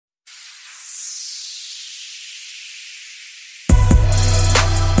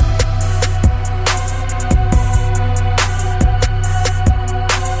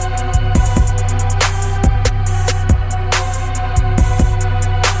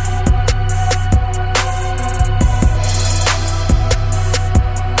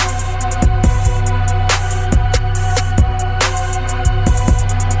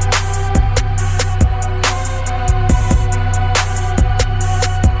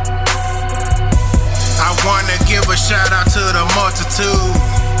multitude.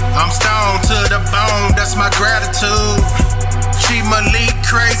 I'm stoned to the bone, that's my gratitude. Chief Malik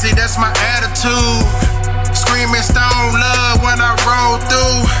crazy, that's my attitude. Screaming stone love when I roll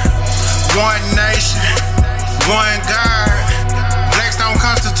through. One nation, one God. Blackstone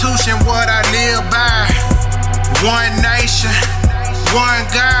Constitution, what I live by. One nation, one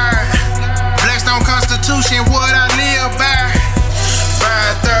God. Blackstone Constitution, what I live by.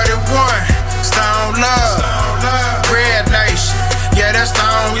 531, Stone Love. Red Nation, yeah, that's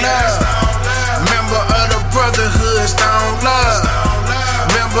Stone Love. Member of the Brotherhood, Stone Love.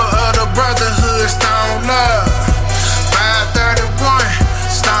 Member of the Brotherhood, Stone Love. 531,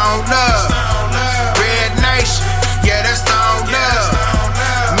 Stone Love. Red Nation, yeah, that's Stone Love.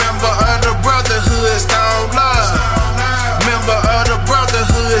 Member of the Brotherhood, Stone Love. Member of the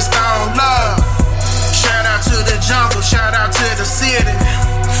Brotherhood, Stone Love. Shout out to the jungle, shout out to the city.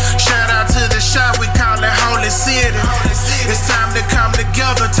 Shout out to the shop, we call it Holy City. It's time to come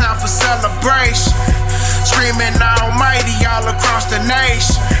together, time for celebration. Screaming almighty all across the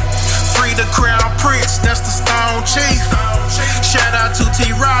nation. Free the crown prince, that's the Stone Chief. Shout out to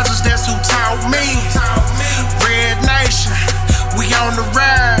T. Rogers, that's who taught me. Red Nation, we on the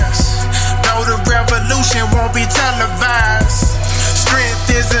rise. Though the revolution won't be televised. Strength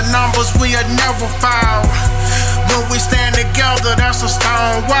is in numbers, we'll never fall. When we stand together, that's a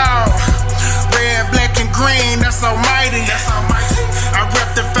stone wall. Red, black, and green, that's almighty. I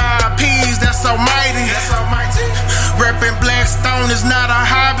rep the 5 P's, that's almighty. Reppin' Blackstone is not a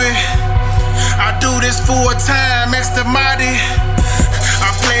hobby. I do this full time, that's the mighty. I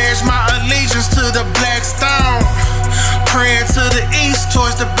pledge my allegiance to the Blackstone. Praying to the east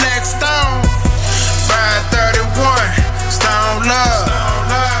towards the Blackstone. 531, Stone Love.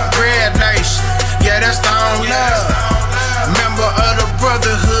 Red Nation, yeah, that's Stone Love. Member of the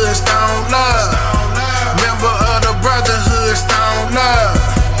Brotherhood, Stone Love. Member of the Brotherhood, Stone Love.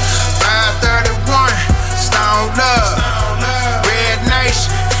 531, Stone Love. Red Nation,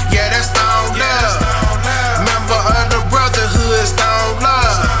 yeah, that's Stone Love. Member of the Brotherhood, Stone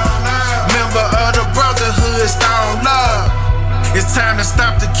Love. Member of the Brotherhood, Stone Love. It's time to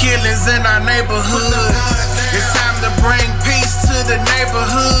stop the killings in our neighborhoods. It's time to bring peace to the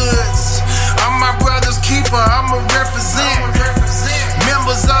neighborhoods. I'm my brother's keeper, I'ma represent.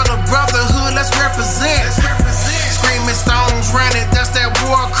 Members of the Brotherhood, let's represent. Screaming stones running, that's that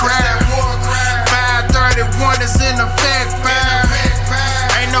war cry. 531 is in effect,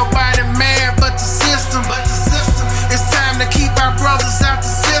 5. Ain't nobody mad but the system. It's time to keep our brothers out the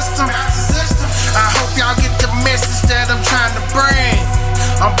system. I hope y'all get the message that I'm trying to bring.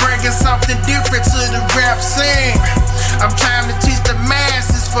 I'm bringing something different to the rap scene. I'm trying to teach the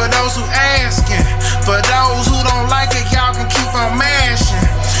masses for those who asking. For those who don't like it, y'all can keep on mashing.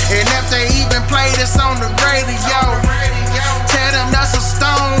 And if they even play this on the radio, tell them that's a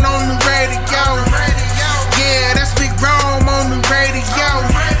stone on the radio. Yeah, that's Big Rome on the radio.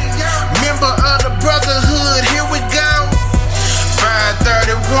 Member of the Brotherhood, here we go.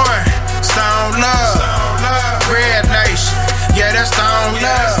 531, Stone Love. Red Nation, yeah, that's Stone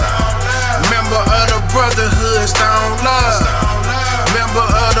Love. Member of the Brotherhood, Stone Love. Member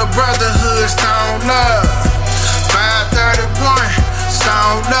of the Brotherhood, Stone Love. 531,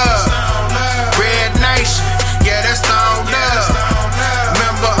 Stone Love.